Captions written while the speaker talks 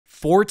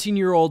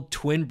14-year-old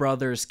twin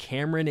brothers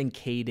Cameron and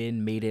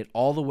Caden made it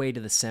all the way to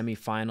the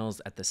semifinals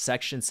at the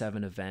Section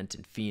 7 event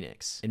in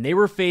Phoenix. And they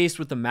were faced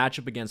with a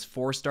matchup against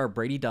 4-star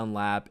Brady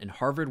Dunlap and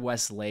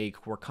Harvard-Westlake,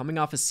 who were coming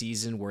off a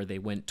season where they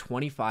went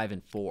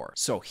 25-4.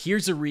 So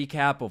here's a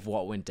recap of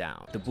what went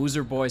down. The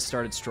BOOZER boys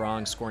started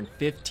strong, scoring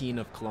 15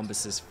 of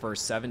Columbus's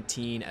first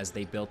 17 as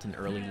they built an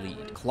early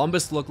lead.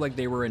 Columbus looked like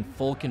they were in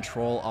full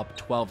control, up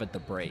 12 at the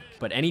break.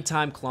 But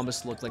anytime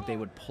Columbus looked like they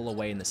would pull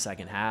away in the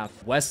second half,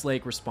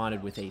 Westlake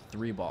responded with a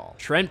 3-ball.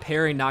 Trent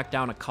Perry knocked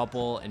down a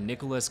couple, and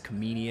Nicholas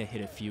Kaminia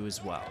hit a few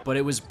as well. But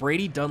it was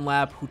Brady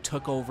Dunlap who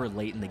took over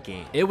late in the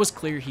game. It was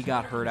clear he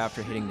got hurt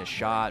after hitting the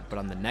shot, but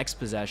on the next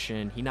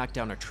possession, he knocked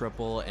down a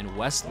triple, and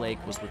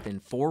Westlake was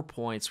within 4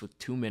 points with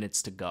 2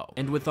 minutes to go.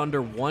 And with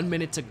under 1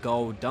 minute to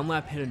go,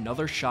 Dunlap hit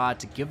another shot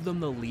to give them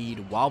the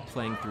lead while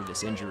playing through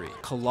this injury.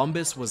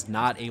 Columbus was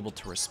not able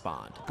to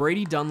respond.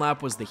 Brady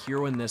Dunlap was the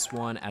hero in this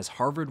one as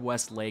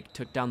Harvard-Westlake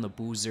took down the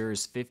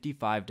BOOZERs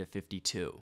 55-52.